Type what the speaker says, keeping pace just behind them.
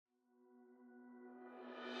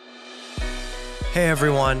Hey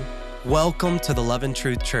everyone, welcome to the Love and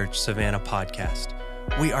Truth Church Savannah podcast.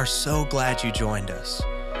 We are so glad you joined us.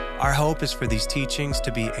 Our hope is for these teachings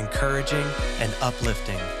to be encouraging and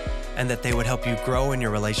uplifting, and that they would help you grow in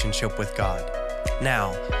your relationship with God.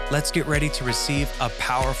 Now, let's get ready to receive a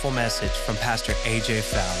powerful message from Pastor AJ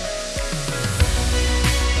Fowler.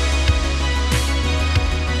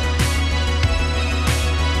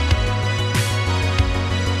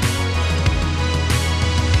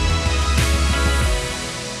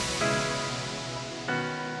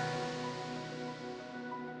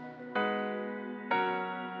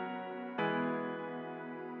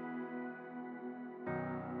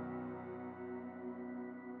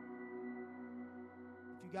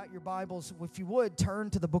 Got your Bibles, if you would, turn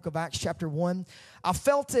to the book of Acts chapter 1. I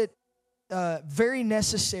felt it very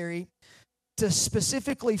necessary to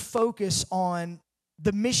specifically focus on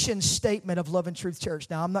the mission statement of Love and Truth Church.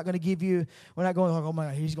 Now, I'm not going to give you, we're not going, oh my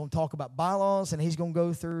God, he's going to talk about bylaws and he's going to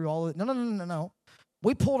go through all of it. No.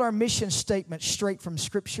 We pulled our mission statement straight from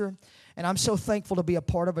Scripture, and I'm so thankful to be a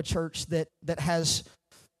part of a church that has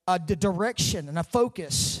a direction and a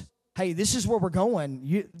focus. Hey, this is where we're going.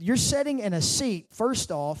 You're sitting in a seat, first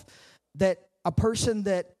off, that a person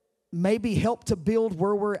that maybe helped to build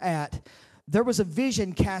where we're at, there was a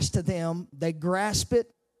vision cast to them. They grasped it,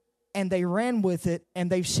 and they ran with it, and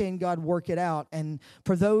they've seen God work it out. And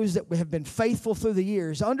for those that have been faithful through the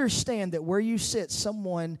years, understand that where you sit,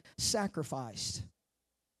 someone sacrificed.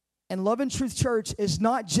 And Love and Truth Church is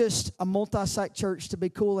not just a multi-site church to be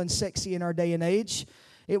cool and sexy in our day and age.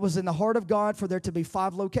 It was in the heart of God for there to be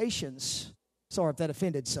 5 locations. Sorry if that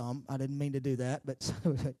offended some. I didn't mean to do that.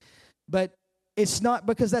 But it's not,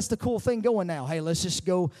 because that's the cool thing going now. Hey, let's just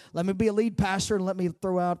go. Let me be a lead pastor and let me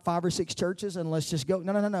throw out 5 or 6 churches and let's just go.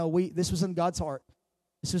 No. This was in God's heart.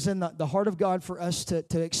 This was in the heart of God for us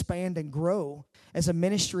to expand and grow as a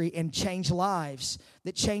ministry and change lives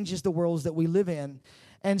that changes the worlds that we live in.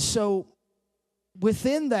 And so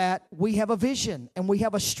within that, we have a vision, and we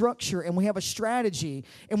have a structure, and we have a strategy,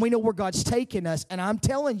 and we know where God's taking us. And I'm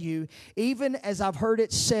telling you, even as I've heard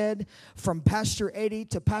it said from Pastor Eddie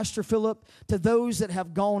to Pastor Philip to those that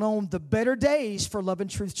have gone on, the better days for Love and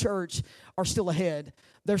Truth Church are still ahead.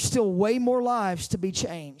 There's still way more lives to be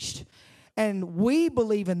changed. And we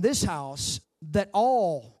believe in this house that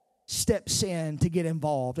all steps in to get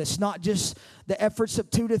involved. It's not just the efforts of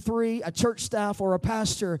 2 to 3, a church staff or a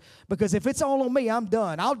pastor, because if it's all on me, I'm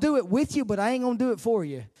done. I'll do it with you, but I ain't going to do it for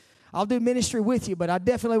you. I'll do ministry with you, but I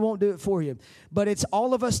definitely won't do it for you. But it's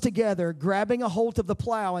all of us together grabbing a hold of the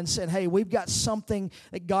plow and saying, hey, we've got something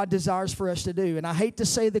that God desires for us to do. And I hate to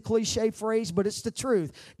say the cliche phrase, but it's the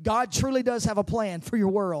truth. God truly does have a plan for your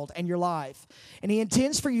world and your life. And He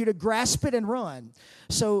intends for you to grasp it and run.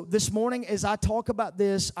 So this morning, as I talk about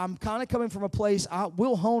this, I'm kind of coming from a place, I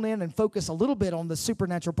will hone in and focus a little bit on the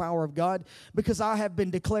supernatural power of God, because I have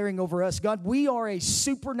been declaring over us, God, we are a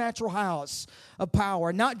supernatural house of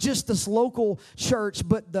power, not just this local church,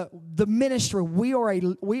 but the ministry. We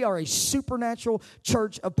are a supernatural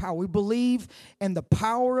church of power. We believe in the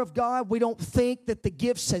power of God. We don't think that the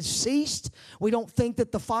gifts has ceased. We don't think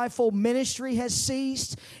that the fivefold ministry has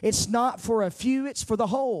ceased. It's not for a few, it's for the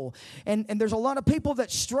whole. And there's a lot of people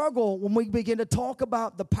that struggle when we begin to talk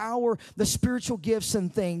about the power, the spiritual gifts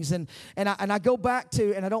and things. And I go back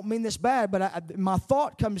to, and I don't mean this bad, but my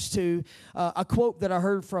thought comes to a quote that I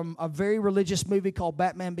heard from a very religious movie called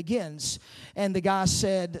Batman Begins. And the guy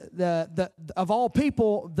said, of all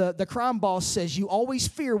people, the crime boss says, you always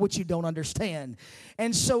fear what you don't understand.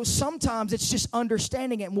 And so sometimes it's just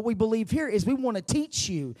understanding it. And what we believe here is we want to teach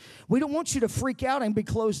you. We don't want you to freak out and be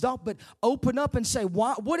closed off, but open up and say,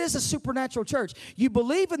 what is a supernatural church? You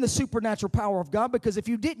believe in the supernatural power of God, because if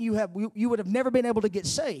you didn't, you would have never been able to get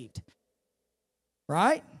saved.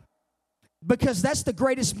 Right? Because that's the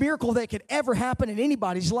greatest miracle that could ever happen in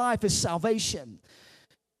anybody's life, is salvation.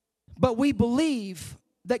 But we believe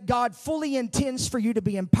that God fully intends for you to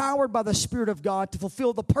be empowered by the Spirit of God to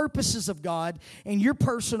fulfill the purposes of God in your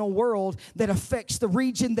personal world that affects the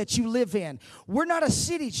region that you live in. We're not a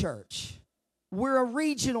city church. We're a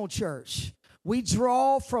regional church. We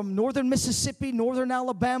draw from northern Mississippi, northern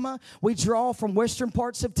Alabama. We draw from western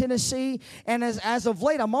parts of Tennessee. And as of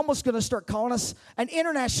late, I'm almost going to start calling us an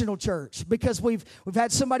international church, because we've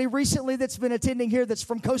had somebody recently that's been attending here that's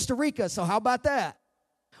from Costa Rica. So how about that?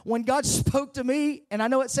 When God spoke to me, and I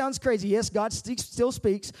know it sounds crazy. Yes, God still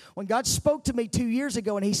speaks. When God spoke to me 2 years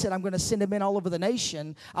ago and he said, I'm going to send him in all over the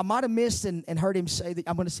nation, I might have missed and heard him say that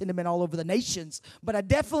I'm going to send him in all over the nations. But I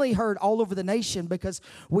definitely heard all over the nation because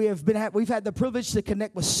we've had the privilege to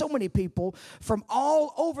connect with so many people from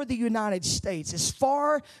all over the United States, as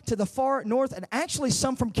far to the far north, and actually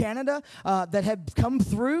some from Canada that have come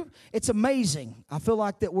through. It's amazing. I feel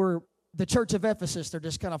like that we're the church of Ephesus. They're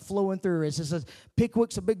just kind of flowing through. It's just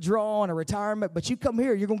Pickwick's a big draw and a retirement, but you come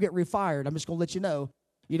here, you're going to get refired. I'm just going to let you know.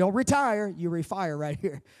 You don't retire, you refire right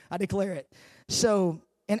here. I declare it. So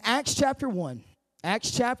in Acts chapter 1,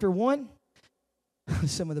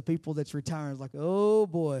 some of the people that's retiring is like, oh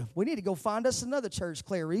boy, we need to go find us another church,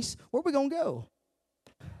 Clarice. Where are we going to go?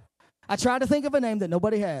 I tried to think of a name that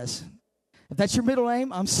nobody has. If that's your middle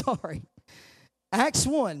name, I'm sorry. Acts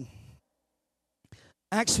 1,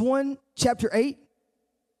 chapter 8.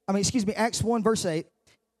 Acts 1, verse 8.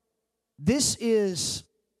 This is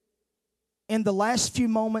in the last few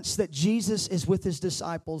moments that Jesus is with his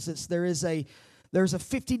disciples. There's a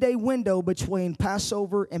 50-day window between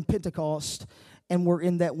Passover and Pentecost, and we're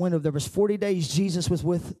in that window. There was 40 days Jesus was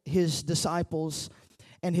with his disciples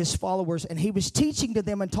and his followers, and he was teaching to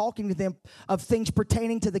them and talking to them of things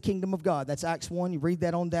pertaining to the kingdom of God. That's Acts 1. You read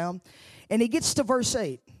that on down. And he gets to verse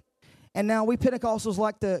 8. And now we Pentecostals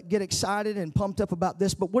like to get excited and pumped up about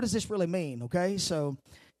this, but what does this really mean, okay? So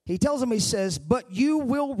he tells them, he says, but you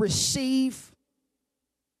will receive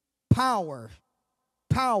power,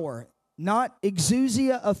 not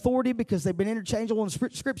exousia, authority, because they've been interchangeable in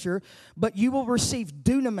Scripture, but you will receive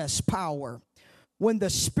dunamis power when the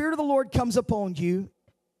Spirit of the Lord comes upon you.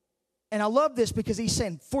 And I love this because he's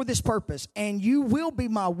saying, for this purpose, and you will be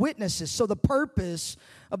my witnesses. So the purpose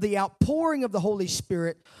of the outpouring of the Holy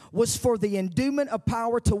Spirit was for the endowment of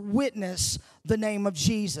power to witness the name of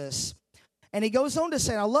Jesus. And he goes on to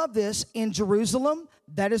say, I love this, in Jerusalem,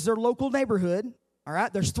 that is their local neighborhood. All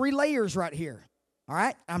right, there's 3 layers right here. All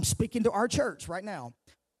right, I'm speaking to our church right now.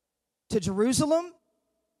 To Jerusalem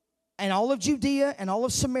and all of Judea and all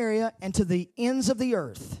of Samaria and to the ends of the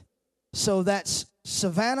earth. So that's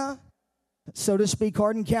Savannah, so to speak,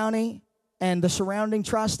 Hardin County, and the surrounding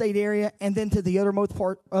tri-state area, and then to the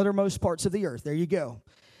uttermost parts of the earth. There you go.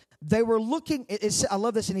 They were looking, I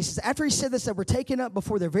love this, and he says, after he said this, they were taken up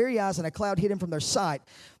before their very eyes, and a cloud hid him from their sight.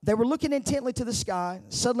 They were looking intently to the sky.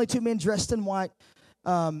 Suddenly 2 men dressed in white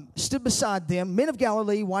stood beside them. Men of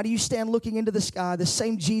Galilee, why do you stand looking into the sky? The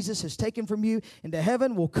same Jesus has taken from you into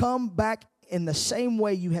heaven will come back in the same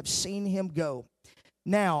way you have seen him go.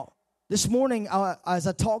 Now, this morning, as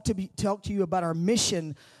I talk to you about our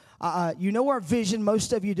mission, you know our vision,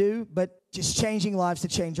 most of you do, but just changing lives to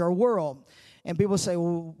change our world. And people say,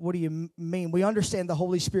 well, what do you mean? We understand the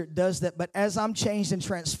Holy Spirit does that, but as I'm changed and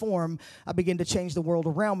transformed, I begin to change the world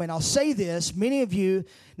around me. And I'll say this, many of you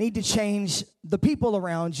need to change the people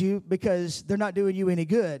around you because they're not doing you any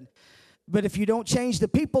good. But if you don't change the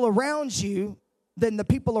people around you, then the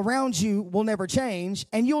people around you will never change,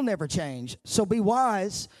 and you'll never change. So be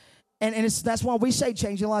wise. And that's why we say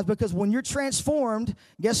changing lives, because when you're transformed,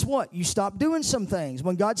 guess what? You stop doing some things.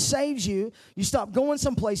 When God saves you, you stop going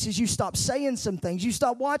some places, you stop saying some things, you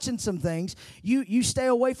stop watching some things, you stay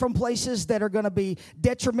away from places that are going to be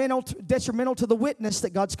detrimental to the witness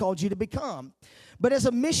that God's called you to become. But as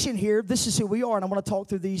a mission here, this is who we are, and I want to talk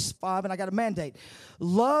through these 5, and I got a mandate.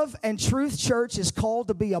 Love and Truth Church is called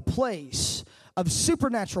to be a place of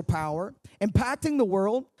supernatural power, impacting the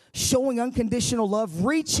world, showing unconditional love,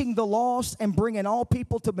 reaching the lost, and bringing all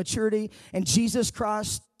people to maturity and Jesus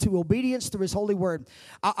Christ to obedience through his holy word.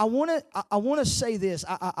 I want to say this.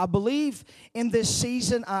 I believe in this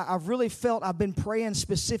season, I've really felt I've been praying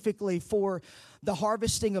specifically for the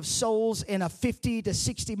harvesting of souls in a 50 to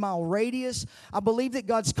 60 mile radius. I believe that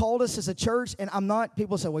God's called us as a church, and I'm not,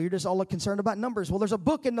 people say, well, you're just all concerned about numbers. Well, there's a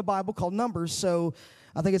book in the Bible called Numbers, so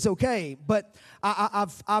I think it's okay. But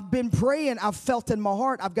I've been praying. I've felt in my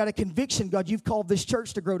heart. I've got a conviction. God, you've called this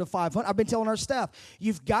church to grow to 500. I've been telling our staff,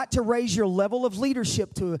 you've got to raise your level of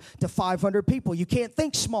leadership to 500 people. You can't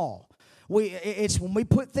think small. It's when we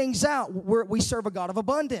put things out, we serve a God of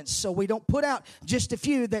abundance. So we don't put out just a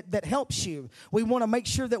few that helps you. We want to make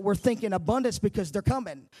sure that we're thinking abundance because they're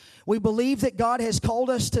coming. We believe that God has called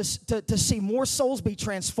us to see more souls be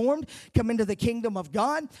transformed, come into the kingdom of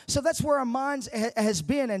God. So that's where our minds has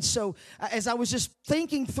been. And so as I was just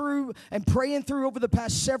thinking through and praying through over the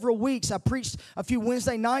past several weeks, I preached a few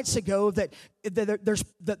Wednesday nights ago that there's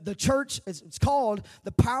the church, it's called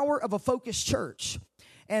the power of a focused church.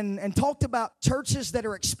 and talked about churches that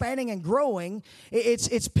are expanding and growing.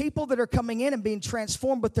 It's people that are coming in and being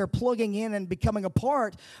transformed, but they're plugging in and becoming a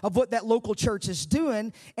part of what that local church is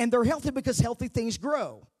doing, and they're healthy because healthy things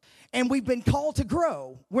grow. And we've been called to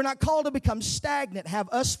grow. We're not called to become stagnant, have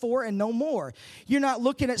us for and no more. You're not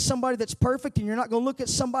looking at somebody that's perfect, and you're not going to look at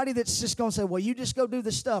somebody that's just going to say, well, you just go do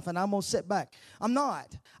the stuff, and I'm going to sit back. I'm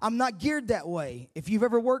not. I'm not geared that way. If you've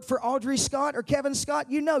ever worked for Audrey Scott or Kevin Scott,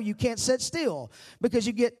 you know you can't sit still because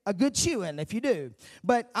you get a good chewing if you do.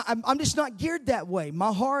 But I'm just not geared that way.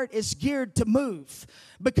 My heart is geared to move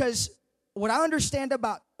because what I understand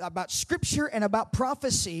about Scripture and about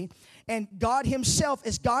prophecy and God himself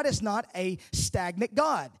is God is not a stagnant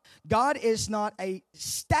God. God is not a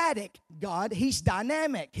static God. He's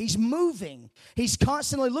dynamic. He's moving. He's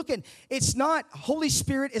constantly looking. It's not Holy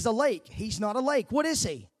Spirit is a lake. He's not a lake. What is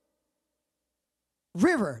he?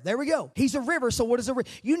 River. There we go. He's a river. So what is a river?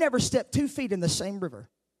 You never step 2 feet in the same river.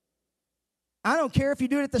 I don't care if you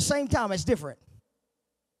do it at the same time. It's different.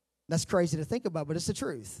 That's crazy to think about, but it's the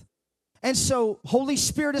truth. And so Holy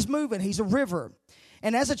Spirit is moving. He's a river.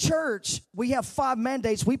 And as a church, we have 5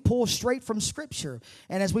 mandates we pull straight from Scripture.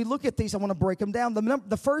 And as we look at these, I want to break them down.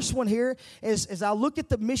 The first one here is I look at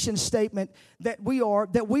the mission statement that we are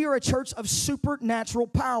a church of supernatural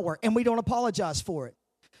power, and we don't apologize for it.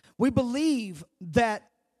 We believe that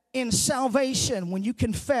in salvation, when you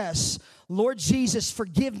confess, Lord Jesus,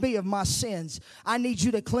 forgive me of my sins. I need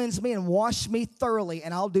you to cleanse me and wash me thoroughly,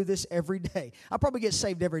 and I'll do this every day. I'll probably get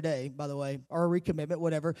saved every day, by the way, or a recommitment,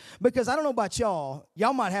 whatever, because I don't know about y'all.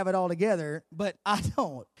 Y'all might have it all together, but I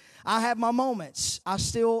don't. I have my moments. I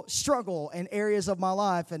still struggle in areas of my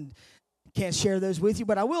life, and can't share those with you,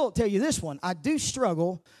 but I will tell you this one. I do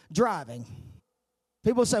struggle driving.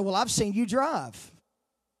 People say, well, I've seen you drive.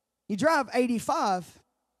 You drive 85.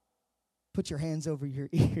 Put your hands over your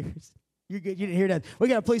ears. You're good. You didn't hear that. We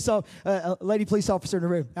got a lady police officer in the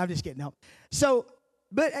room. I'm just kidding. No. So,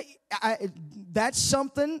 but that's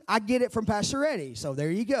something. I get it from Pastor Eddie. So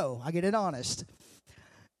there you go. I get it honest.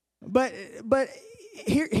 But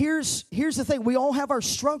here's the thing. We all have our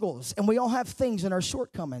struggles, and we all have things and our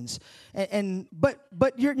shortcomings. But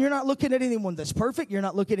you're not looking at anyone that's perfect. You're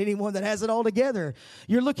not looking at anyone that has it all together.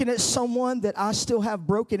 You're looking at someone that I still have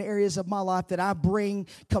broken areas of my life that I bring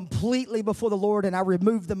completely before the Lord, and I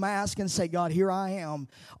remove the mask and say, God, here I am.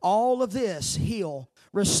 All of this, heal,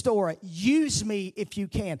 restore it. Use me if you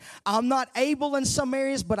can. I'm not able in some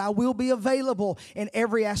areas, but I will be available in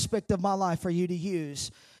every aspect of my life for you to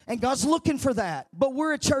use. And God's looking for that. But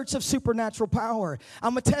we're a church of supernatural power.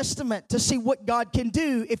 I'm a testament to see what God can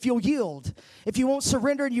do if you'll yield. If you won't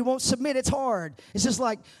surrender and you won't submit, it's hard. It's just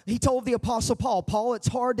like he told the Apostle Paul, it's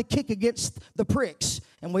hard to kick against the pricks.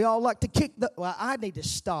 And we all like to kick I need to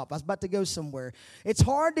stop. I was about to go somewhere. It's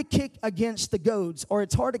hard to kick against the goads, or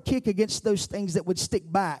it's hard to kick against those things that would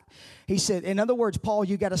stick back. He said, in other words, Paul,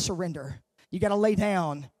 you got to surrender. You got to lay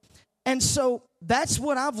down. And so that's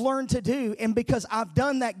what I've learned to do. And because I've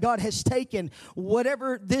done that, God has taken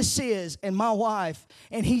whatever this is and my wife,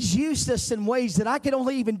 and he's used us in ways that I could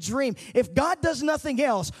only even dream. If God does nothing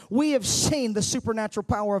else, we have seen the supernatural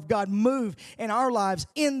power of God move in our lives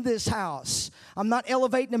in this house. I'm not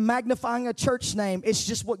elevating and magnifying a church name. It's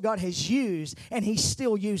just what God has used, and he's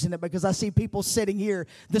still using it, because I see people sitting here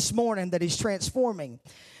this morning that he's transforming.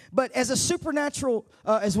 But as a supernatural,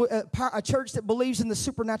 a church that believes in the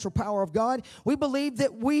supernatural power of God, we believe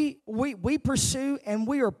that we pursue, and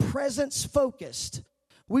we are presence focused.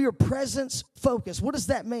 We are presence focused. What does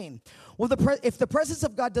that mean? Well, if the presence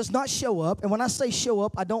of God does not show up, and when I say show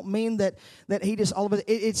up, I don't mean that he just all of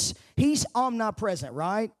it. He's omnipresent,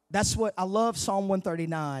 right? That's what I love. Psalm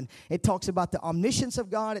 139. It talks about the omniscience of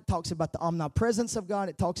God. It talks about the omnipresence of God.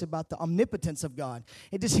 It talks about the omnipotence of God.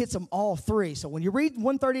 It just hits them all three. So when you read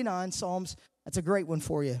 139 Psalms, that's a great one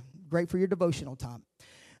for you. Great for your devotional time.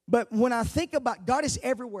 But when I think about God is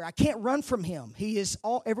everywhere, I can't run from him. He is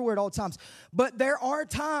everywhere at all times. But there are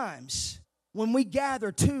times when we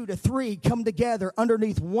gather 2 to 3 come together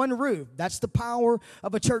underneath one roof. That's the power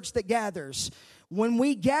of a church that gathers. When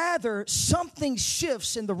we gather, something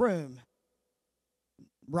shifts in the room,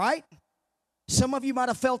 right? Some of you might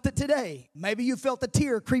have felt it today. Maybe you felt a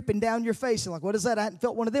tear creeping down your face. And like, what is that? I hadn't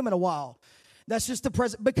felt one of them in a while. That's just the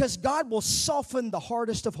presence. Because God will soften the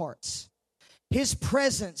hardest of hearts. His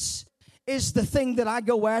presence is the thing that I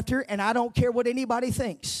go after, and I don't care what anybody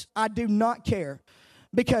thinks. I do not care,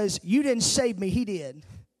 because you didn't save me, he did.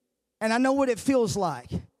 And I know what it feels like.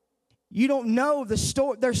 You don't know the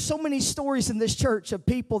story. There's so many stories in this church of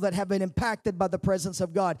people that have been impacted by the presence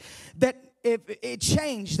of God that if it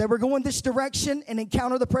changed. They were going this direction and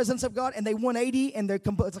encounter the presence of God, and they 180, and it's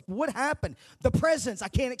like, what happened? The presence, I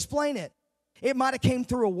can't explain it. It might have came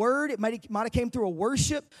through a word. It might have came through a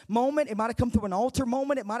worship moment. It might have come through an altar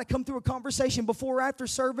moment. It might have come through a conversation before or after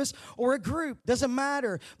service or a group. Doesn't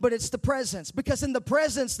matter, but it's the presence. Because in the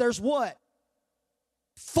presence, there's what?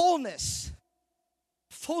 Fullness.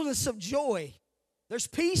 Fullness of joy. There's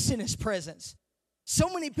peace in His presence. So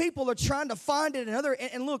many people are trying to find it in other.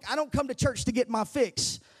 And look, I don't come to church to get my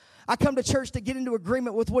fix. I come to church to get into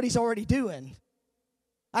agreement with what He's already doing.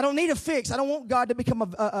 I don't need a fix. I don't want God to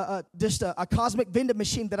become just a cosmic vending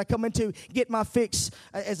machine that I come into, get my fix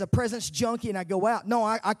as a presence junkie, and I go out. No,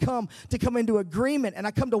 I come into agreement, and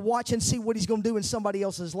I come to watch and see what He's going to do in somebody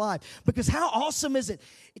else's life. Because how awesome is it?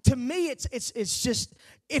 To me, it's just,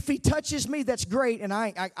 if He touches me, that's great, and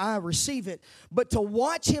I receive it. But to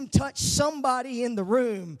watch Him touch somebody in the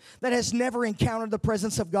room that has never encountered the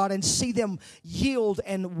presence of God and see them yield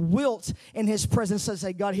and wilt in His presence and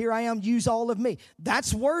say, God, here I am, use all of me.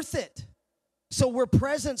 That's worth it. So we're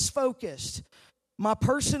presence focused. My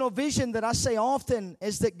personal vision that I say often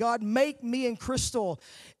is that God make me and Crystal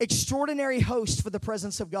extraordinary hosts for the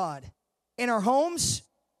presence of God in our homes.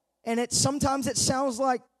 And sometimes it sounds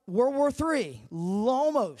like World War III,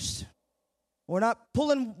 almost. We're not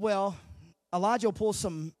pulling, well, Elijah will pull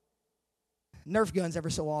some Nerf guns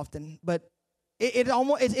every so often, but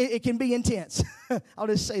it can be intense. I'll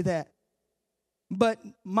just say that. But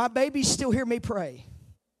my babies still hear me pray.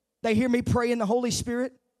 They hear me pray in the Holy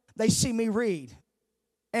Spirit. They see me read.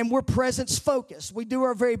 And we're presence focused. We do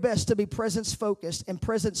our very best to be presence focused and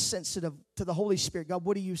presence sensitive to the Holy Spirit. God,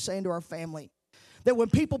 what are you saying to our family? That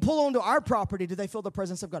when people pull onto our property, do they feel the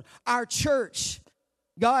presence of God? Our church,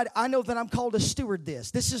 God, I know that I'm called to steward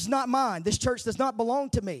this. This is not mine. This church does not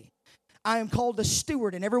belong to me. I am called to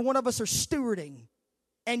steward, and every one of us are stewarding.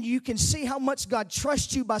 And you can see how much God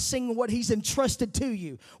trusts you by seeing what He's entrusted to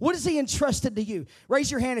you. What has He entrusted to you?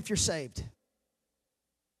 Raise your hand if you're saved.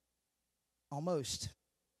 Almost.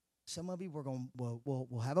 Some of you,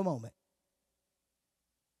 we'll have a moment.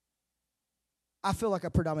 I feel like I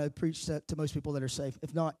predominantly preach to most people that are saved.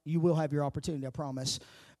 If not, you will have your opportunity, I promise.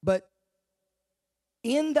 But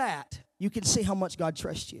in that, you can see how much God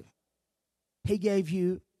trusts you. He gave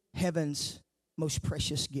you heaven's most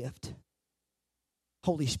precious gift,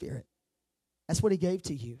 Holy Spirit. That's what He gave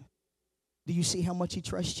to you. Do you see how much He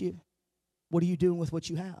trusts you? What are you doing with what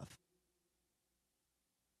you have?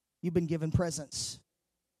 You've been given presence.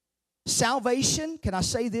 Salvation, can I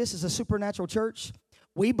say this as a supernatural church?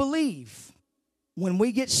 We believe when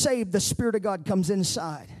we get saved, the Spirit of God comes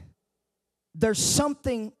inside. There's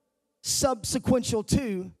something subsequential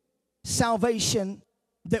to salvation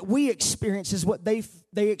that we experience is what they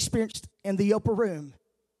experienced in the upper room.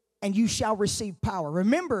 And you shall receive power.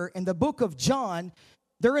 Remember, in the book of John,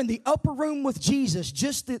 they're in the upper room with Jesus,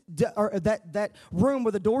 just that room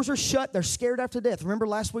where the doors are shut. They're scared after death. Remember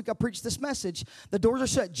last week I preached this message. The doors are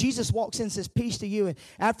shut. Jesus walks in and says, peace to you. And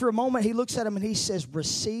after a moment, He looks at them and He says,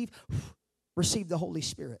 receive the Holy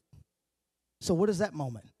Spirit. So what is that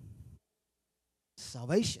moment?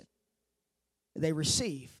 Salvation. They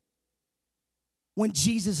receive. When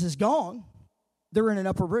Jesus is gone, they're in an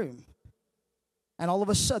upper room. And all of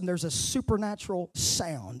a sudden, there's a supernatural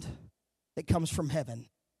sound that comes from heaven.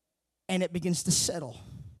 And it begins to settle.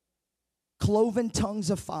 Cloven tongues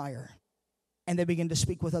of fire. And they begin to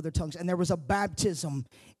speak with other tongues. And there was a baptism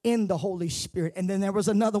in the Holy Spirit. And then there was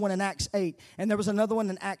another one in Acts 8. And there was another one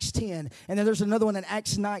in Acts 10. And then there's another one in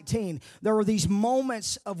Acts 19. There were these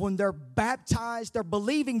moments of when they're baptized, they're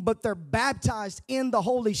believing, but they're baptized in the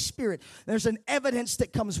Holy Spirit. There's an evidence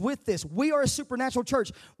that comes with this. We are a supernatural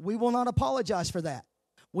church. We will not apologize for that.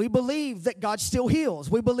 We believe that God still heals.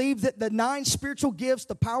 We believe that the 9 spiritual gifts,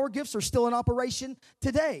 the power gifts, are still in operation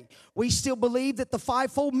today. We still believe that the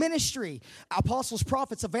fivefold ministry, apostles,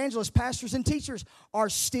 prophets, evangelists, pastors, and teachers, are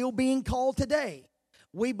still being called today.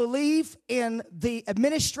 We believe in the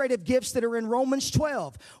administrative gifts that are in Romans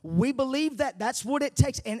 12. We believe that that's what it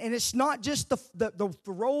takes. And it's not just the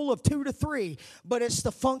role of 2 to 3, but it's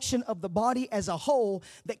the function of the body as a whole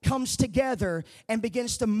that comes together and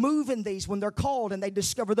begins to move in these when they're called and they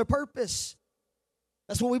discover their purpose.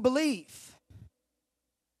 That's what we believe.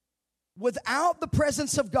 Without the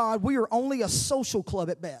presence of God, we are only a social club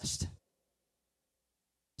at best.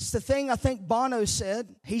 It's the thing I think Bono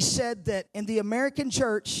said. He said that in the American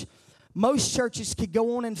church, most churches could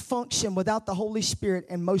go on and function without the Holy Spirit,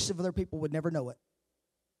 and most of their people would never know it.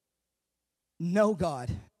 No, God.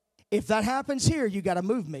 If that happens here, you got to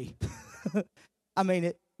move me. I mean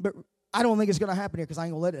it, but I don't think it's going to happen here because I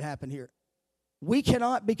ain't going to let it happen here. We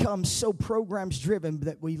cannot become so programs driven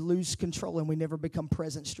that we lose control and we never become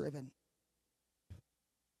presence driven.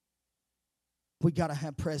 We got to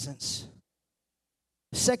have presence.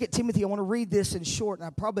 2 Timothy, I want to read this in short,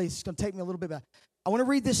 and it's going to take me a little bit, but I want to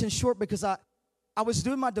read this in short because I was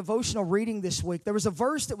doing my devotional reading this week. There was a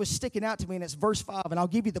verse that was sticking out to me, and it's verse 5, and I'll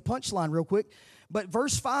give you the punchline real quick. But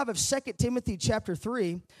verse 5 of 2 Timothy chapter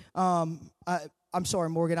 3, I'm sorry,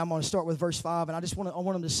 Morgan, I'm going to start with verse 5, and I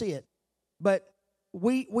want them to see it. But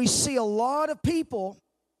we see a lot of people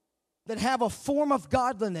that have a form of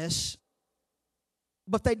godliness,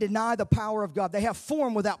 but they deny the power of God. They have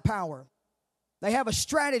form without power. They have a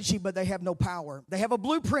strategy, but they have no power. They have a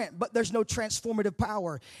blueprint, but there's no transformative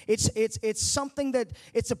power. It's something that,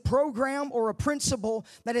 it's a program or a principle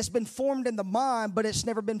that has been formed in the mind, but it's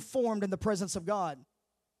never been formed in the presence of God.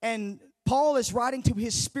 And Paul is writing to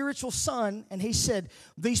his spiritual son, and he said,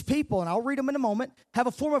 these people, and I'll read them in a moment, have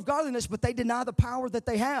a form of godliness, but they deny the power that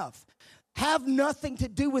they have. Have nothing to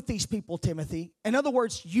do with these people, Timothy. In other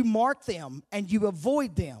words, you mark them and you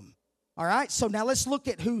avoid them. All right? So now let's look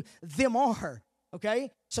at who them are.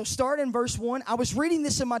 Okay? So start in verse 1. I was reading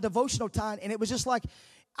this in my devotional time, and it was just like,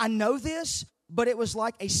 I know this, but it was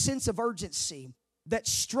like a sense of urgency that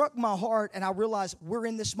struck my heart, and I realized we're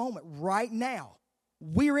in this moment right now.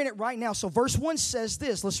 We're in it right now. So verse 1 says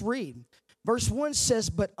this. Let's read. Verse 1 says,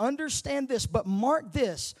 but understand this, but mark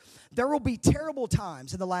this. There will be terrible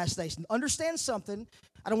times in the last days. Understand something.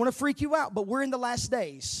 I don't want to freak you out, but we're in the last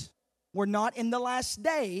days. We're not in the last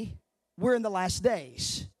day. We're in the last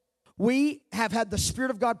days. We have had the Spirit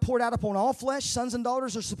of God poured out upon all flesh. Sons and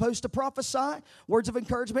daughters are supposed to prophesy. Words of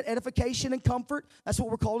encouragement, edification, and comfort. That's what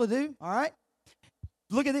we're called to do, all right?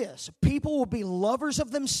 Look at this. People will be lovers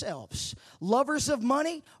of themselves, lovers of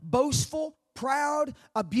money, boastful, proud,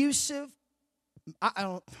 abusive.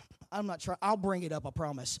 I'm not trying. I'll bring it up, I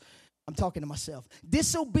promise. I'm talking to myself.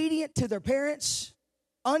 Disobedient to their parents,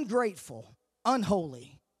 ungrateful,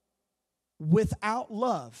 unholy, without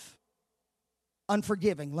love,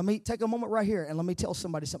 unforgiving. Let me take a moment right here and let me tell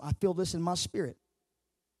somebody something. I feel this in my spirit.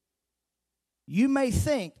 You may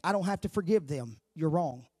think I don't have to forgive them. You're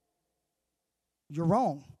wrong. You're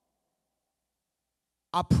wrong.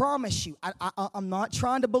 I promise you, I'm not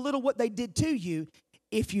trying to belittle what they did to you.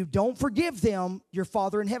 If you don't forgive them, your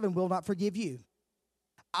Father in heaven will not forgive you.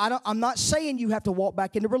 I'm not saying you have to walk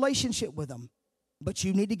back into relationship with them, but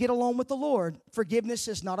you need to get along with the Lord. Forgiveness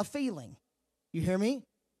is not a feeling. You hear me?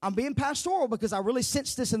 I'm being pastoral because I really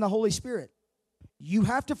sense this in the Holy Spirit. You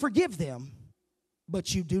have to forgive them,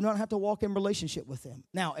 but you do not have to walk in relationship with them.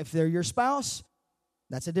 Now, if they're your spouse,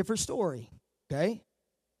 that's a different story, okay?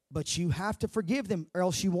 But you have to forgive them or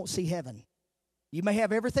else you won't see heaven. You may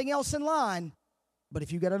have everything else in line, but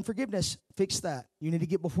if you got unforgiveness, fix that. You need to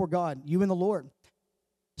get before God, you and the Lord.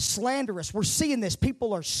 Slanderous. We're seeing this.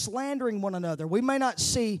 People are slandering one another. We may not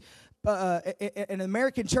see, in the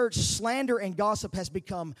American church, slander and gossip has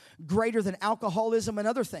become greater than alcoholism and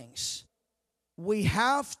other things. We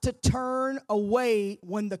have to turn away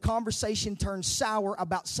when the conversation turns sour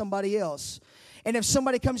about somebody else. And if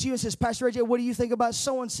somebody comes to you and says, Pastor AJ, what do you think about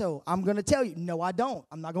so-and-so? I'm going to tell you, no, I don't.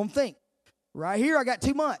 I'm not going to think. Right here, I got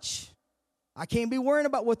too much. I can't be worrying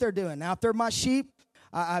about what they're doing. Now, if they're my sheep,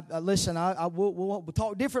 we'll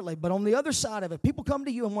talk differently. But on the other side of it, people come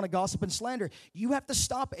to you and want to gossip and slander. You have to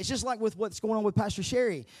stop it. It's just like with what's going on with Pastor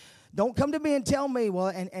Sherry. Don't come to me and tell me,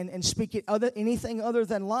 and speak anything other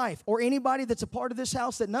than life. Or anybody that's a part of this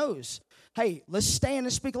house that knows. Hey, let's stand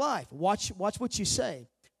and speak life. Watch what you say.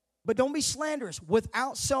 But don't be slanderous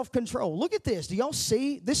without self-control. Look at this. Do y'all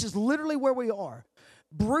see? This is literally where we are.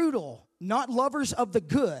 Brutal, not lovers of the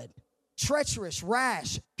good. Treacherous,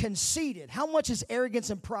 rash, conceited. How much is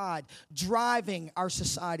arrogance and pride driving our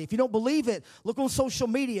society? If you don't believe it, look on social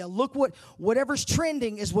media. Look whatever's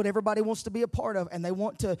trending is what everybody wants to be a part of, and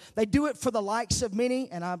they do it for the likes of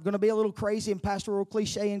many, and I'm going to be a little crazy and pastoral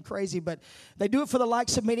cliche and crazy, but they do it for the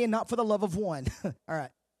likes of many and not for the love of one. All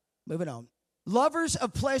right, moving on. Lovers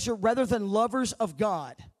of pleasure rather than lovers of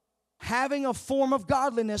God. Having a form of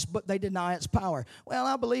godliness, but they deny its power. Well,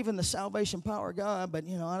 I believe in the salvation power of God, but,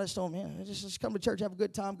 I just don't, just come to church, have a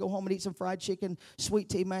good time, go home and eat some fried chicken, sweet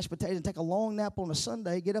tea, mashed potatoes, and take a long nap on a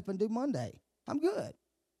Sunday, get up and do Monday. I'm good.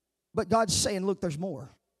 But God's saying, look, there's more.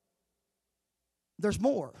 There's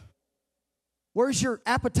more. Where's your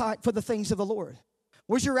appetite for the things of the Lord?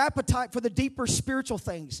 Where's your appetite for the deeper spiritual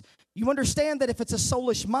things? You understand that if it's a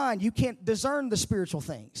soulish mind, you can't discern the spiritual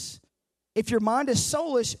things. If your mind is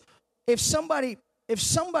soulish, if somebody,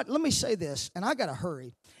 let me say this, and I got to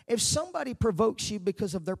hurry. If somebody provokes you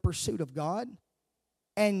because of their pursuit of God,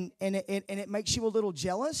 and it makes you a little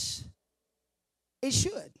jealous, it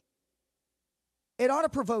should. It ought to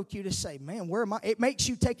provoke you to say, man, where am I? It makes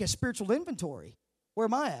you take a spiritual inventory. Where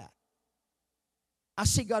am I at? I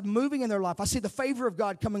see God moving in their life. I see the favor of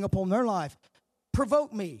God coming upon their life.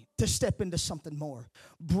 Provoke me to step into something more.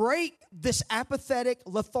 Break this apathetic,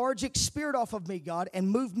 lethargic spirit off of me, God, and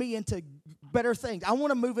move me into better things. I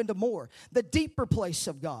want to move into more, the deeper place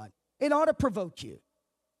of God. It ought to provoke you.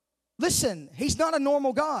 Listen, He's not a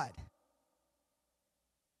normal God.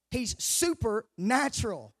 He's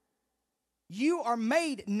supernatural. You are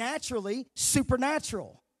made naturally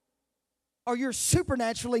supernatural. Or you're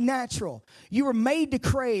supernaturally natural. You were made to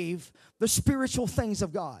crave the spiritual things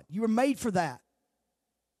of God. You were made for that.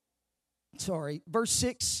 Verse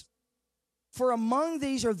 6. For among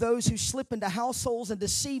these are those who slip into households and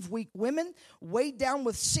deceive weak women, weighed down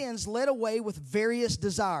with sins, led away with various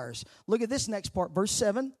desires. Look at this next part, verse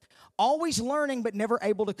 7. Always learning but never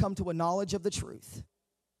able to come to a knowledge of the truth.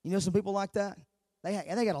 You know some people like that? They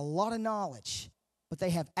got a lot of knowledge, but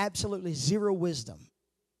they have absolutely zero wisdom.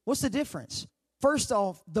 What's the difference? First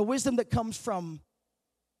off, the wisdom that comes from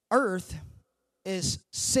earth is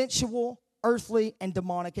sensual, earthly, and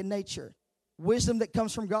demonic in nature. Wisdom that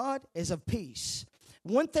comes from God is of peace.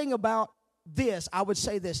 One thing about this, I would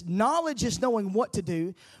say this. Knowledge is knowing what to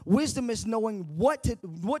do. Wisdom is knowing what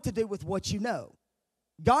to do with what you know.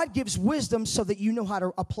 God gives wisdom so that you know how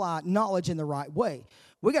to apply knowledge in the right way.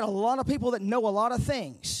 We got a lot of people that know a lot of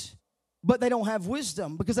things, but they don't have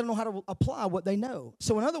wisdom because they don't know how to apply what they know.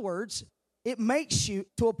 So in other words, it makes you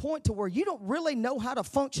to a point to where you don't really know how to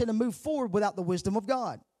function and move forward without the wisdom of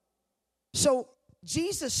God. So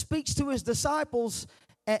Jesus speaks to his disciples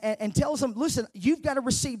and tells them, listen, you've got to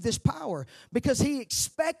receive this power, because he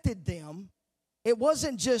expected them. It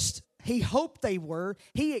wasn't just he hoped they were.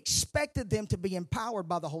 He expected them to be empowered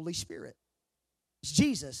by the Holy Spirit. It's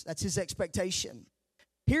Jesus. That's his expectation.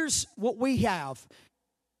 Here's what we have.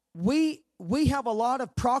 We have a lot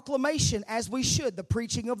of proclamation, as we should, the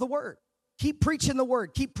preaching of the word. Keep preaching the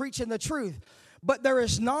word. Keep preaching the truth. But there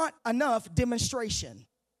is not enough demonstration.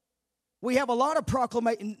 We have a lot of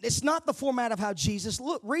proclamation. It's not the format of how Jesus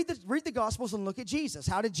looked. Read the Gospels and look at Jesus.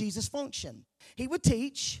 How did Jesus function? He would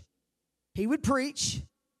teach. He would preach.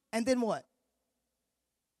 And then what?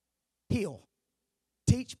 Heal.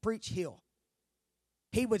 Teach, preach, heal.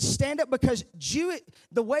 He would stand up, because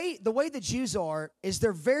the way the Jews are is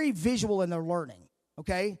they're very visual in their learning,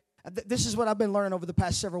 okay? This is what I've been learning over the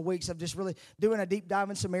past several weeks. I'm just really doing a deep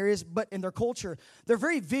dive in some areas. But in their culture, they're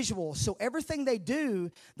very visual. So everything they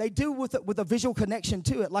do with a visual connection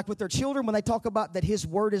to it. Like with their children, when they talk about that his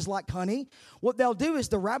word is like honey, what they'll do is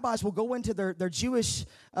the rabbis will go into their Jewish,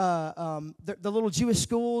 the little Jewish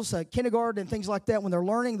schools, kindergarten and things like that. When they're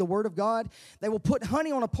learning the word of God, they will put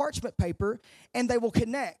honey on a parchment paper and they will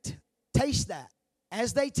connect, taste that.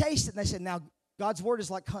 As they taste it, they say, now God's word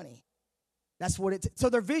is like honey. That's what so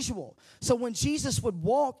they're visual. So when Jesus would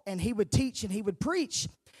walk and he would teach and he would preach,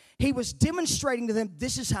 he was demonstrating to them,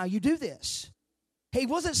 this is how you do this. He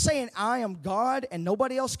wasn't saying, I am God and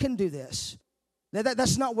nobody else can do this.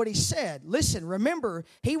 That's not what he said. Listen, remember,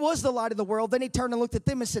 he was the light of the world. Then he turned and looked at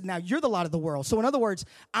them and said, now you're the light of the world. So in other words,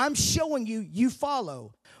 I'm showing you, you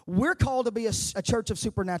follow. We're called to be a church of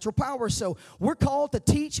supernatural power. So we're called to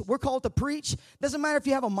teach. We're called to preach. Doesn't matter if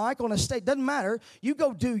you have a mic on a stage. Doesn't matter. You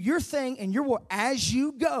go do your thing and as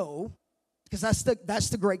you go, because that's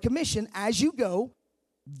the Great Commission. As you go,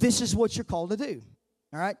 this is what you're called to do.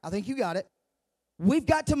 All right? I think you got it. We've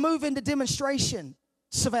got to move into demonstration,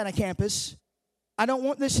 Savannah campus. I don't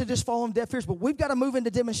want this to just fall on deaf ears, but we've got to move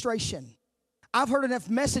into demonstration. I've heard enough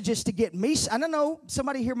messages to get me. I don't know,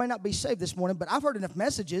 somebody here may not be saved this morning, but I've heard enough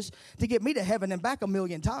messages to get me to heaven and back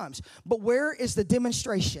 1,000,000 times. But where is the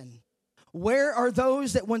demonstration? Where are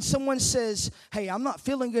those that when someone says, hey, I'm not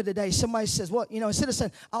feeling good today, somebody says, well, instead of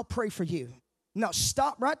saying, I'll pray for you. No,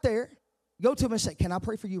 stop right there. Go to them and say, can I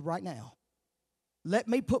pray for you right now? Let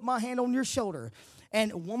me put my hand on your shoulder.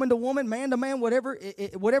 And woman to woman, man to man,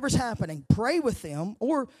 whatever's happening, pray with them,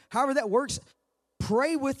 or however that works.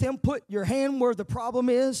 Pray with them. Put your hand where the problem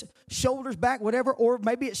is, shoulders back, whatever, or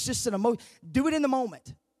maybe it's just an emotion. Do it in the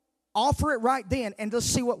moment. Offer it right then, and let's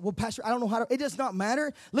see what. Well, Pastor, I don't know how to. It does not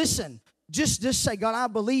matter. Listen, just say, God, I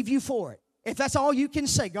believe you for it. If that's all you can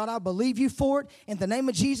say, God, I believe you for it. In the name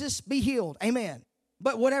of Jesus, be healed. Amen.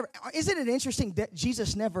 But whatever. Isn't it interesting that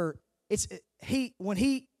Jesus never?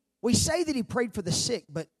 We say that he prayed for the sick,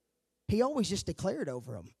 but he always just declared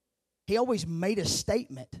over them. He always made a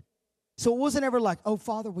statement. So it wasn't ever like, oh,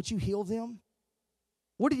 Father, would you heal them?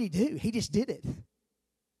 What did he do? He just did it.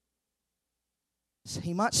 So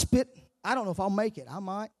he might spit. I don't know if I'll make it. I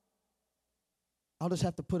might. I'll just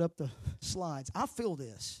have to put up the slides. I feel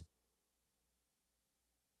this.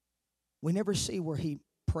 We never see where he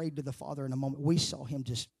prayed to the Father in a moment. We saw him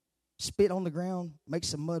just spit on the ground, make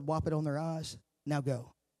some mud, wipe it on their eyes. Now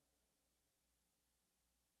go.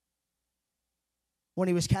 When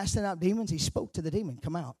he was casting out demons, he spoke to the demon,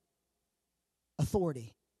 come out.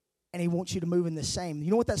 Authority. And he wants you to move in the same.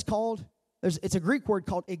 You know what that's called? It's a Greek word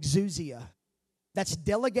called exousia. That's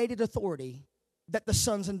delegated authority that the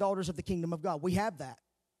sons and daughters of the kingdom of God, we have that.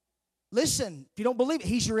 Listen, if you don't believe it,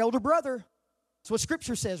 he's your elder brother. That's what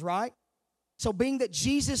Scripture says, right? So being that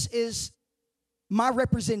Jesus is my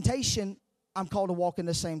representation, I'm called to walk in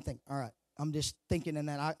the same thing. All right, I'm just thinking in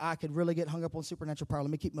that. I could really get hung up on supernatural power.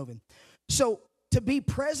 Let me keep moving. So to be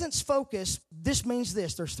presence-focused, this means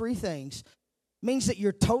this. There's three things. It means that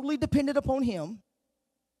you're totally dependent upon him,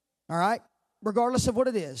 all right, regardless of what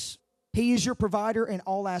it is. He is your provider in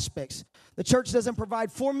all aspects. The church doesn't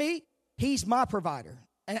provide for me. He's my provider.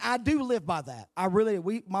 And I do live by that. I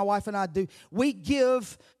really, my wife and I do. We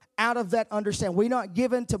give out of that understanding. We're not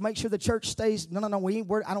giving to make sure the church stays. No,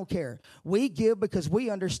 I don't care. We give because we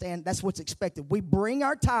understand that's what's expected. We bring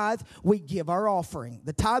our tithe. We give our offering.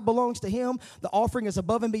 The tithe belongs to him. The offering is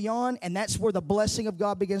above and beyond, and that's where the blessing of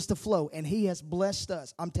God begins to flow. And he has blessed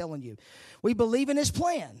us. I'm telling you. We believe in his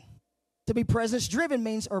plan. To be presence-driven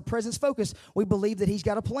means, or presence-focused, we believe that he's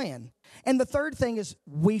got a plan. And the third thing is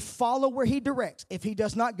we follow where he directs. If he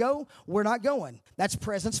does not go, we're not going. That's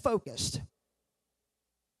presence-focused.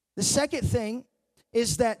 The second thing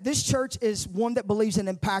is that this church is one that believes in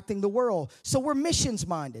impacting the world. So we're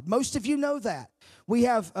missions-minded. Most of you know that. We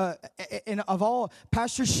have,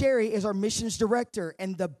 Pastor Sherry is our missions director.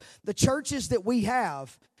 And the churches that we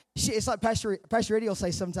have, it's like Pastor Eddie will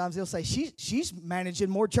say sometimes, he'll say, she's managing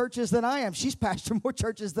more churches than I am. She's pastoring more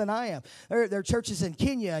churches than I am. There are churches in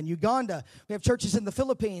Kenya and Uganda. We have churches in the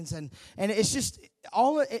Philippines. And it's just,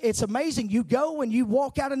 it's amazing. You go and you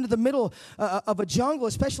walk out into the middle of a jungle,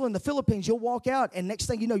 especially in the Philippines. You'll walk out, and next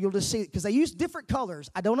thing you know, you'll just see it. Because they use different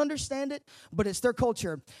colors. I don't understand it, but it's their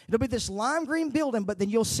culture. It'll be this lime green building, but then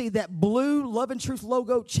you'll see that blue Love and Truth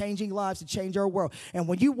logo changing lives to change our world. And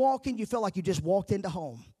when you walk in, you feel like you just walked into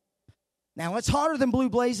home. Now, it's hotter than blue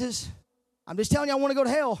blazes. I'm just telling you, I want to go to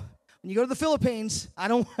hell. When you go to the Philippines, I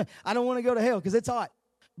don't want to go to hell because it's hot.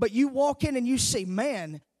 But you walk in and you see,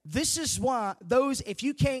 man, this is why if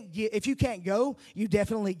you can't go, you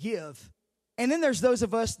definitely give. And then there's those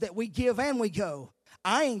of us that we give and we go.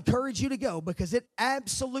 I encourage you to go because it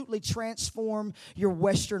absolutely transforms your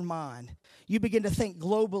Western mind. You begin to think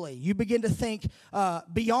globally. You begin to think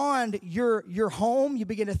beyond your home. You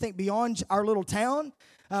begin to think beyond our little town.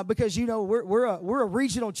 Because, you know, we're a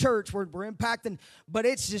regional church. We're impacting, but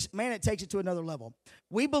it's just, man, it takes it to another level.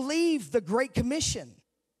 We believe the Great Commission.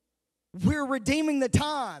 We're redeeming the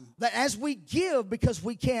time that as we give, because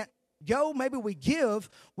we can't go, maybe we give,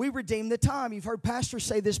 we redeem the time. You've heard pastors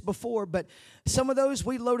say this before, but some of those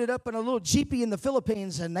we loaded up in a little Jeepy in the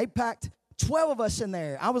Philippines, and they packed 12 of us in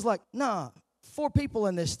there. I was like, nah, 4 people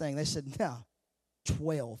in this thing. They said, no,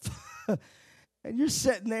 12. And you're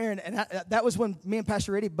sitting there, and that was when me and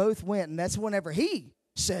Pastor Eddie both went, and that's whenever he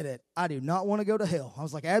said it. I do not want to go to hell. I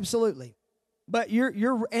was like, absolutely. But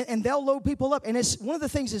and they'll load people up, and it's one of the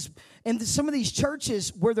things is, in some of these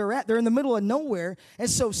churches where they're in the middle of nowhere, and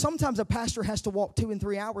so sometimes a pastor has to walk 2 and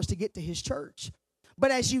 3 hours to get to his church. But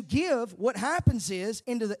as you give, what happens is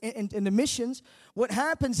into the missions, what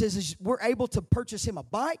happens is we're able to purchase him a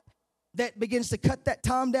bike. That begins to cut that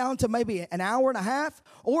time down to maybe an hour and a half,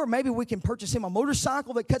 or maybe we can purchase him a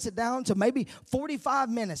motorcycle that cuts it down to maybe 45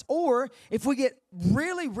 minutes. Or if we get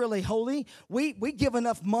really, really holy, we give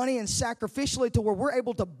enough money and sacrificially to where we're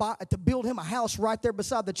able to build him a house right there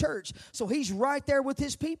beside the church. So he's right there with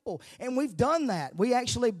his people. And we've done that. We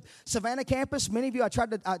actually, Savannah campus, many of you, I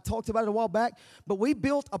talked about it a while back, but we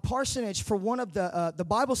built a parsonage for one of the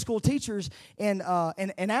Bible school teachers in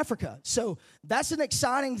Africa. So that's an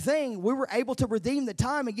exciting thing. We were able to redeem the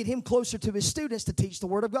time and get him closer to his students to teach the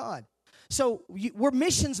Word of God. So we're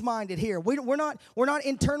missions-minded here. We're not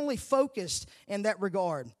internally focused in that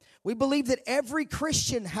regard. We believe that every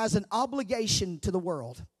Christian has an obligation to the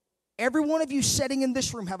world. Every one of you sitting in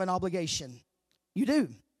this room have an obligation. You do.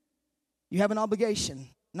 You have an obligation.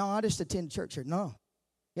 No, I just attend church here. No.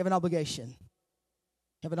 You have an obligation.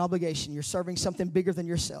 You have an obligation. You're serving something bigger than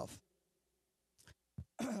yourself.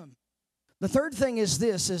 The third thing is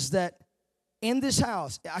that in this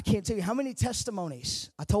house, I can't tell you how many testimonies,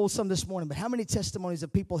 I told some this morning, but how many testimonies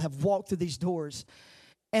of people have walked through these doors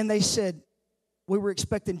and they said, we were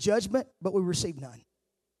expecting judgment, but we received none.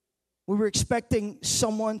 We were expecting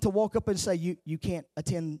someone to walk up and say, you can't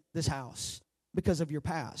attend this house because of your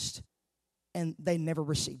past. And they never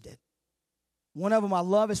received it. One of them I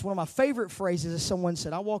love. It's one of my favorite phrases. Is someone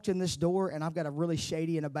said, I walked in this door, and I've got a really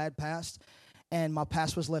shady and a bad past, and my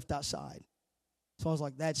past was left outside. So I was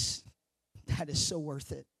like, that is so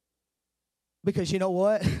worth it. Because you know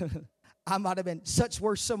what? I might have been such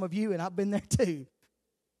worse, some of you, and I've been there too.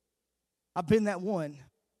 I've been that one.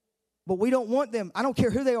 But we don't want them. I don't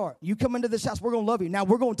care who they are. You come into this house, we're going to love you. Now,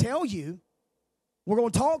 we're going to tell you. We're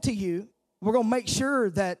going to talk to you. We're going to make sure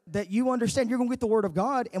that you understand you're going to get the word of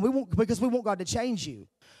God, and because we want God to change you.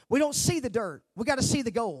 We don't see the dirt. We got to see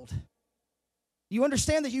the gold. You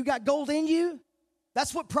understand that you got gold in you?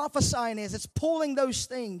 That's what prophesying is. It's pulling those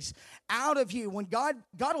things out of you. When God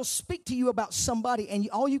will speak to you about somebody, and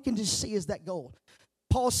all you can just see is that gold.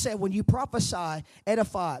 Paul said, when you prophesy,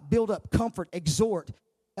 edify, build up, comfort, exhort,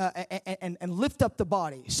 and lift up the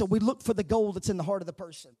body. So we look for the gold that's in the heart of the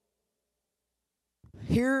person.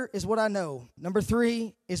 Here is what I know. Number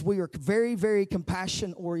 3 is we are very, very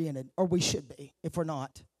compassion-oriented, or we should be, if we're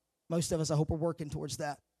not. Most of us, I hope, are working towards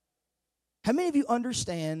that. How many of you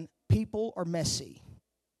understand people are messy?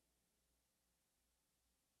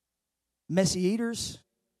 Messy eaters?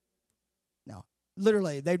 No.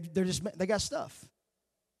 Literally, they got stuff.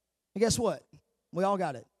 And guess what? We all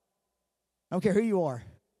got it. I don't care who you are.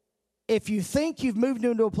 If you think you've moved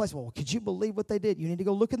into a place, well, could you believe what they did? You need to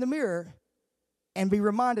go look in the mirror and be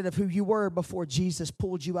reminded of who you were before Jesus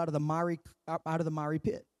pulled you out of the miry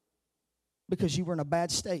pit, because you were in a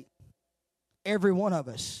bad state. Every one of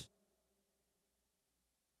us.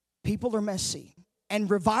 People are messy.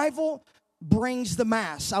 And revival brings the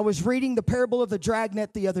mass. I was reading the parable of the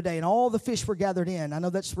dragnet the other day, and all the fish were gathered in. I know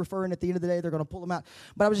that's referring at the end of the day, they're going to pull them out.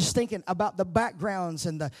 But I was just thinking about the backgrounds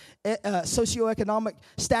and the socioeconomic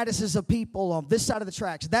statuses of people on this side of the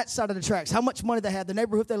tracks, that side of the tracks, how much money they have, the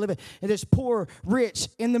neighborhood they live in. And there's poor, rich,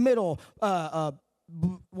 in the middle,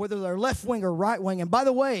 whether they're left wing or right wing. And by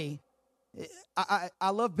the way, I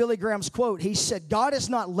love Billy Graham's quote. He said, God is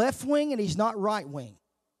not left wing and he's not right wing.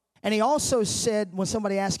 And he also said, when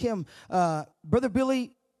somebody asked him, Brother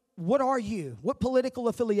Billy, what are you? What political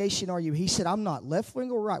affiliation are you? He said, I'm not left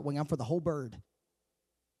wing or right wing. I'm for the whole bird.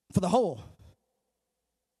 For the whole.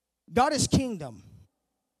 God is kingdom.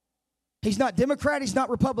 He's not Democrat. He's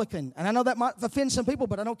not Republican. And I know that might offend some people,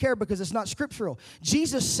 but I don't care because it's not scriptural.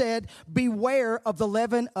 Jesus said, beware of the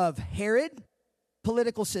leaven of Herod,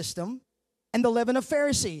 political system, and the leaven of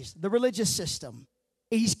Pharisees, the religious system.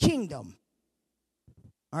 He's kingdom.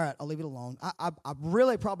 All right, I'll leave it alone. I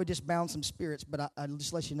really probably just bound some spirits, but I'll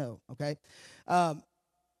just let you know, okay?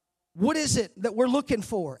 What is it that we're looking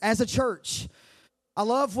for as a church? I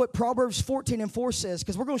love what Proverbs 14:4 says,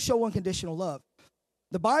 because we're going to show unconditional love.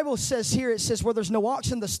 The Bible says here, it says, where there's no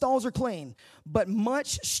oxen, the stalls are clean, but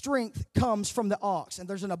much strength comes from the ox, and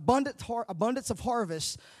there's an abundance of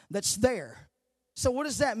harvest that's there. So what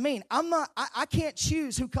does that mean? I can't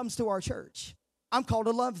choose who comes to our church. I'm called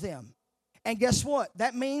to love them. And guess what?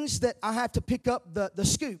 That means that I have to pick up the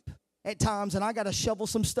scoop at times, and I got to shovel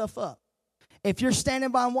some stuff up. If you're standing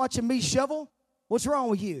by and watching me shovel, what's wrong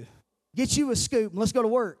with you? Get you a scoop and let's go to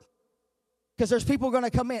work. Because there's people going to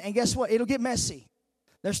come in, and guess what? It'll get messy.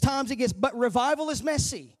 There's times but revival is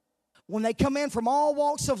messy. When they come in from all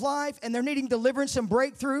walks of life and they're needing deliverance and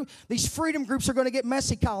breakthrough, these freedom groups are going to get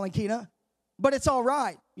messy, Colin Keena. But it's all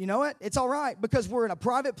right. You know what? It's all right because we're in a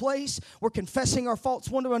private place. We're confessing our faults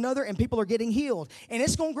one to another, and people are getting healed. And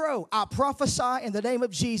it's going to grow. I prophesy in the name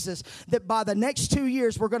of Jesus that by the next 2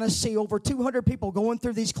 years, we're going to see over 200 people going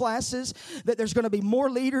through these classes, that there's going to be more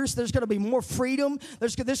leaders. There's going to be more freedom.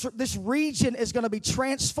 This region is going to be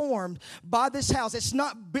transformed by this house. It's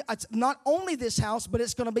not only this house, but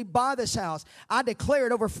it's going to be by this house. I declare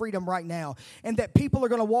it over freedom right now. And that people are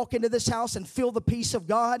going to walk into this house and feel the peace of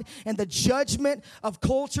God, and the judgment of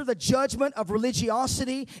culture, the judgment of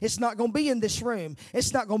religiosity. It's not going to be in this room.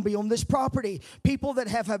 It's not going to be on this property. People that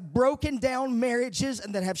have broken down marriages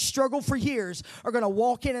and that have struggled for years are going to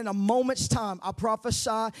walk in a moment's time. I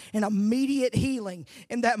prophesy an immediate healing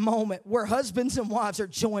in that moment where husbands and wives are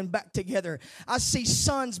joined back together. I see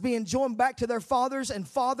sons being joined back to their fathers and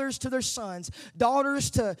fathers to their sons,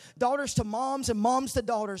 daughters to moms and moms to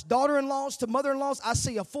daughters, daughter-in-laws to mother-in-laws. I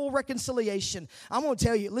see a full reconciliation. I'm going to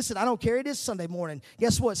tell you, listen, I don't care. It is Sunday morning.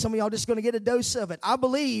 Guess what? Some of y'all just going to get a dose of it. I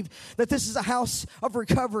believe that this is a house of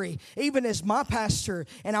recovery. Even as my pastor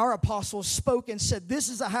and our apostles spoke and said, this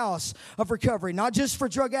is a house of recovery. Not just for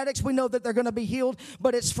drug addicts. We know that they're going to be healed,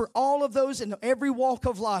 but it's for all of those in every walk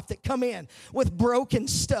of life that come in with broken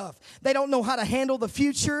stuff. They don't know how to handle the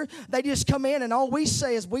future. They just come in, and all we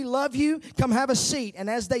say is, we love you. Come have a seat. And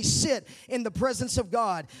as they sit in the presence of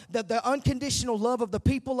God, the unconditional love of the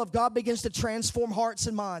people of God begins to transform hearts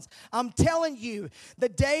and minds. I'm telling you The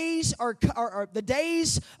days the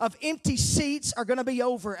days of empty seats are going to be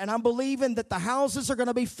over, and I'm believing that the houses are going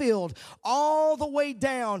to be filled all the way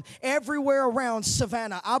down everywhere around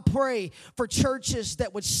Savannah. I pray for churches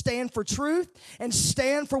that would stand for truth and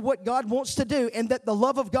stand for what God wants to do, and that the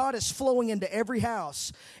love of God is flowing into every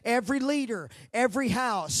house, every leader, every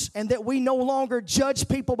house, and that we no longer judge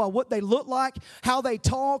people by what they look like, how they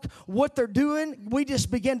talk, what they're doing. We just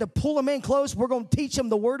begin to pull them in close. We're going to teach them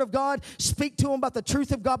the Word of God, speak to them about the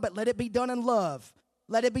truth of God, but let it be done in love.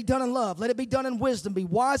 Let it be done in love. Let it be done in wisdom. Be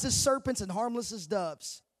wise as serpents and harmless as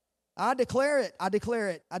doves. I declare it. I declare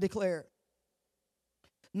it. I declare it.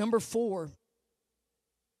 Number 4,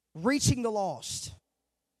 reaching the lost.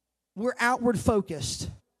 We're outward focused.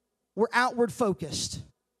 We're outward focused.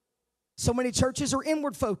 So many churches are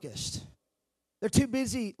inward focused. They're too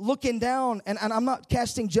busy looking down, and I'm not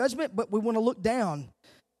casting judgment, but we want to look down.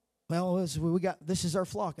 Well, this is our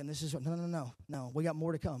flock, and this is no. We got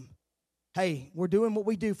more to come. Hey, we're doing what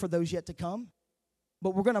we do for those yet to come,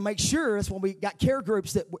 but we're going to make sure that's when we got care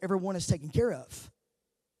groups that everyone is taken care of,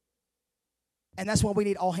 and that's why we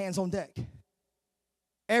need all hands on deck.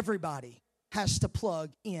 Everybody has to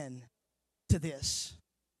plug in to this.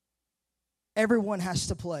 Everyone has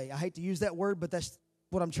to play. I hate to use that word, but that's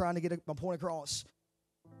what I'm trying to get my point across.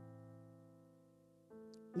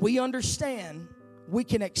 We understand we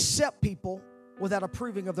can accept people without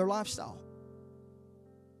approving of their lifestyle.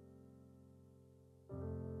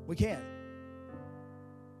 We can.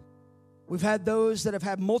 We've had those that have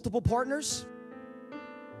had multiple partners,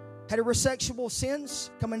 heterosexual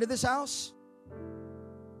sins come into this house.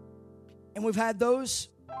 And we've had those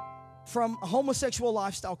from a homosexual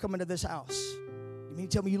lifestyle come into this house. You mean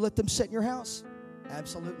to tell me you let them sit in your house?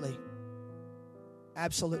 Absolutely.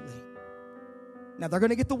 Absolutely. Now they're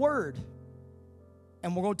going to get the word,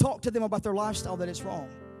 and we're going to talk to them about their lifestyle, that it's wrong.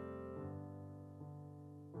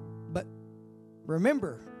 But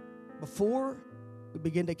remember, before we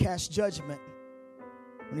begin to cast judgment,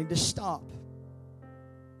 we need to stop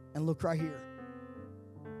and look right here.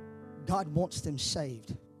 God wants them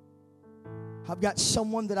saved. I've got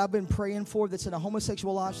someone that I've been praying for that's in a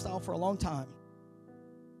homosexual lifestyle for a long time.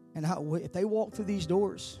 And if they walk through these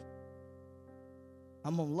doors,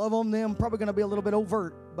 I'm going to love on them. Probably going to be a little bit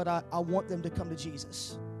overt, but I want them to come to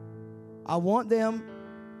Jesus. I want them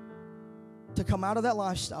to come out of that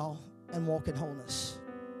lifestyle and walk in wholeness.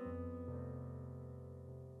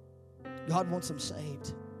 God wants them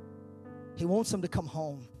saved. He wants them to come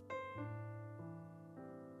home.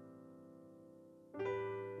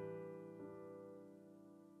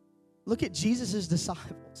 Look at Jesus'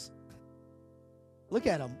 disciples. Look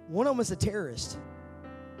at them. One of them is a terrorist.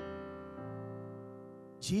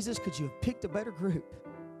 Jesus, could you have picked a better group?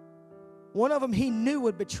 One of them he knew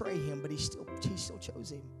would betray him, but he still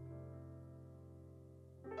chose him.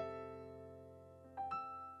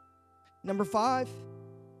 Number 5,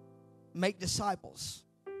 make disciples.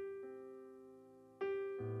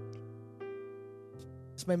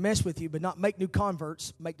 This may mess with you, but not make new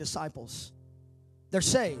converts, make disciples. They're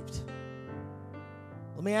saved.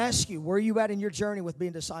 Let me ask you, where are you at in your journey with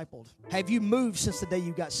being discipled? Have you moved since the day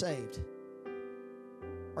you got saved?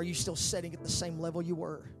 Are you still sitting at the same level you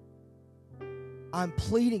were? I'm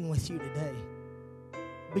pleading with you today.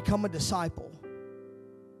 Become a disciple.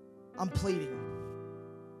 I'm pleading.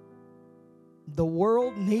 The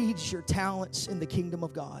world needs your talents in the kingdom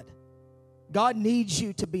of God. God needs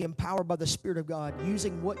you to be empowered by the Spirit of God,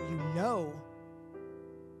 using what you know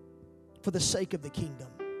for the sake of the kingdom.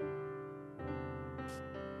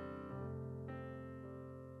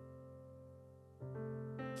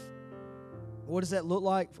 What does that look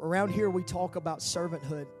like? Around here we talk about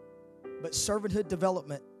servanthood, but servanthood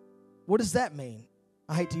development, what does that mean?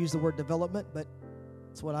 I hate to use the word development, but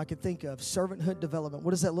it's what I could think of. Servanthood development.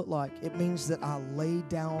 What does that look like? It means that I lay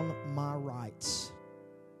down my rights.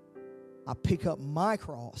 I pick up my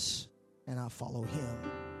cross and I follow him.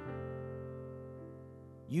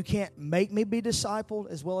 You can't make me be discipled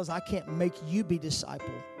as well as I can't make you be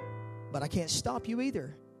discipled. But I can't stop you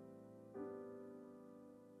either.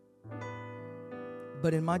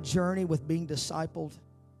 But in my journey with being discipled,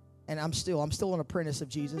 and I'm still an apprentice of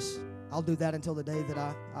Jesus. I'll do that until the day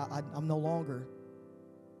that I'm no longer.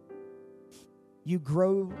 You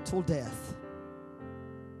grow till death.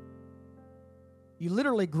 You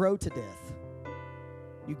literally grow to death.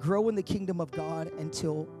 You grow in the kingdom of God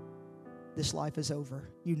until this life is over.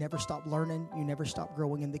 You never stop learning. You never stop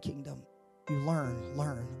growing in the kingdom. You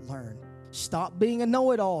learn. Stop being a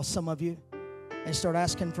know-it-all, some of you, and start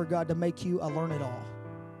asking for God to make you a learn-it-all.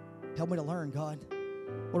 Help me to learn, God.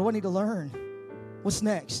 What do I need to learn? What's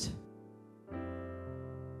next?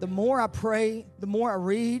 the more I pray, the more I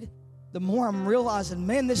read, the more I'm realizing,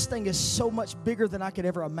 man, this thing is so much bigger than I could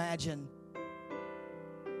ever imagine.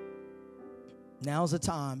 Now's the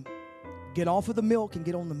time. Get off of the milk and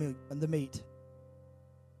get on the meat.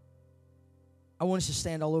 I want us to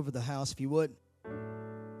stand all over the house, if you would.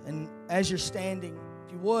 And as you're standing,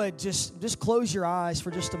 if you would, just close your eyes for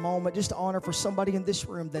just a moment, just to honor for somebody in this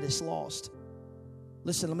room that is lost.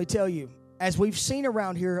 Listen, let me tell you, as we've seen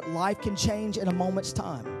around here, life can change in a moment's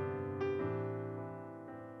time.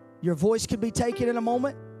 Your voice can be taken in a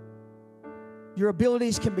moment. Your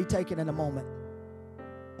abilities can be taken in a moment.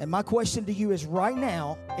 And my question to you is right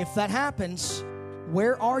now, if that happens,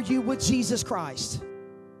 where are you with Jesus Christ?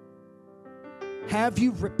 Have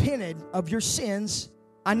you repented of your sins?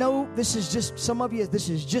 I know this is just, some of you, this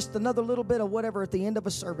is just another little bit of whatever at the end of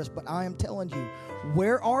a service, but I am telling you,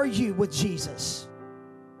 where are you with Jesus?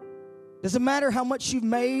 Doesn't matter how much you've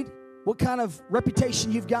made, what kind of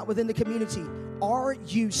reputation you've got within the community. Are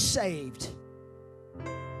you saved?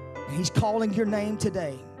 And He's calling your name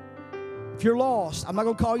today. If you're lost, I'm not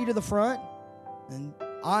going to call you to the front and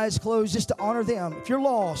eyes closed just to honor them. If you're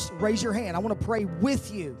lost, raise your hand. I want to pray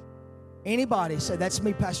with you. Anybody say, that's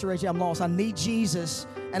me, Pastor Reggie, I'm lost. I need Jesus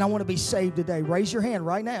and I want to be saved today. Raise your hand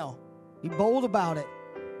right now. Be bold about it.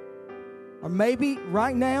 Or maybe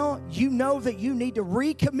right now you know that you need to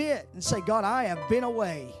recommit and say, God, I have been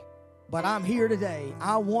away, but I'm here today.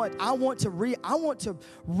 I want to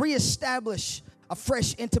reestablish a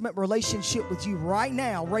fresh, intimate relationship with you right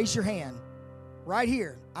now. Raise your hand. Right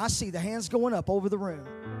here. I see the hands going up over the room.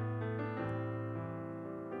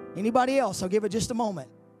 Anybody else? I'll give it just a moment.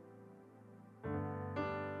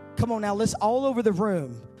 Come on now, let's all over the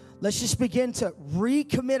room. Let's just begin to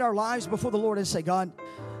recommit our lives before the Lord and say, God,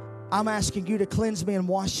 I'm asking you to cleanse me and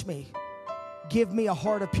wash me. Give me a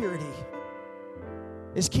heart of purity.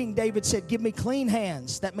 As King David said, give me clean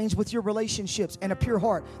hands. That means with your relationships, and a pure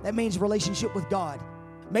heart. That means relationship with God.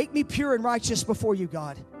 Make me pure and righteous before you,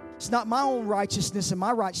 God. It's not my own righteousness and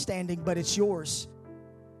my right standing, but it's yours.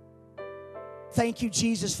 Thank you,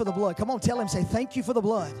 Jesus, for the blood. Come on, tell Him, say, thank you for the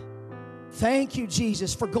blood. Thank you,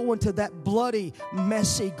 Jesus, for going to that bloody,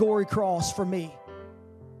 messy, gory cross for me.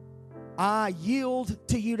 I yield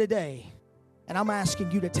to you today, and I'm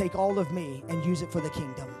asking you to take all of me and use it for the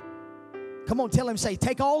kingdom. Come on, tell Him, say,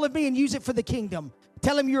 take all of me and use it for the kingdom.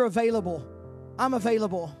 Tell Him you're available. I'm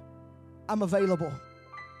available. I'm available.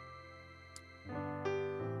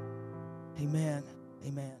 Amen.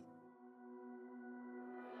 Amen.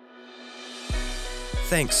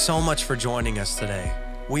 Thanks so much for joining us today.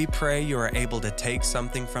 We pray you are able to take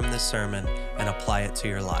something from this sermon and apply it to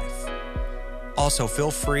your life. Also, feel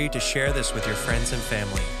free to share this with your friends and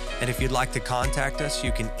family. And if you'd like to contact us,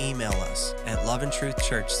 you can email us at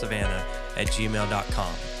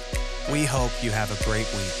loveandtruthchurchsavannah@gmail.com. We hope you have a great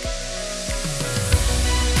week.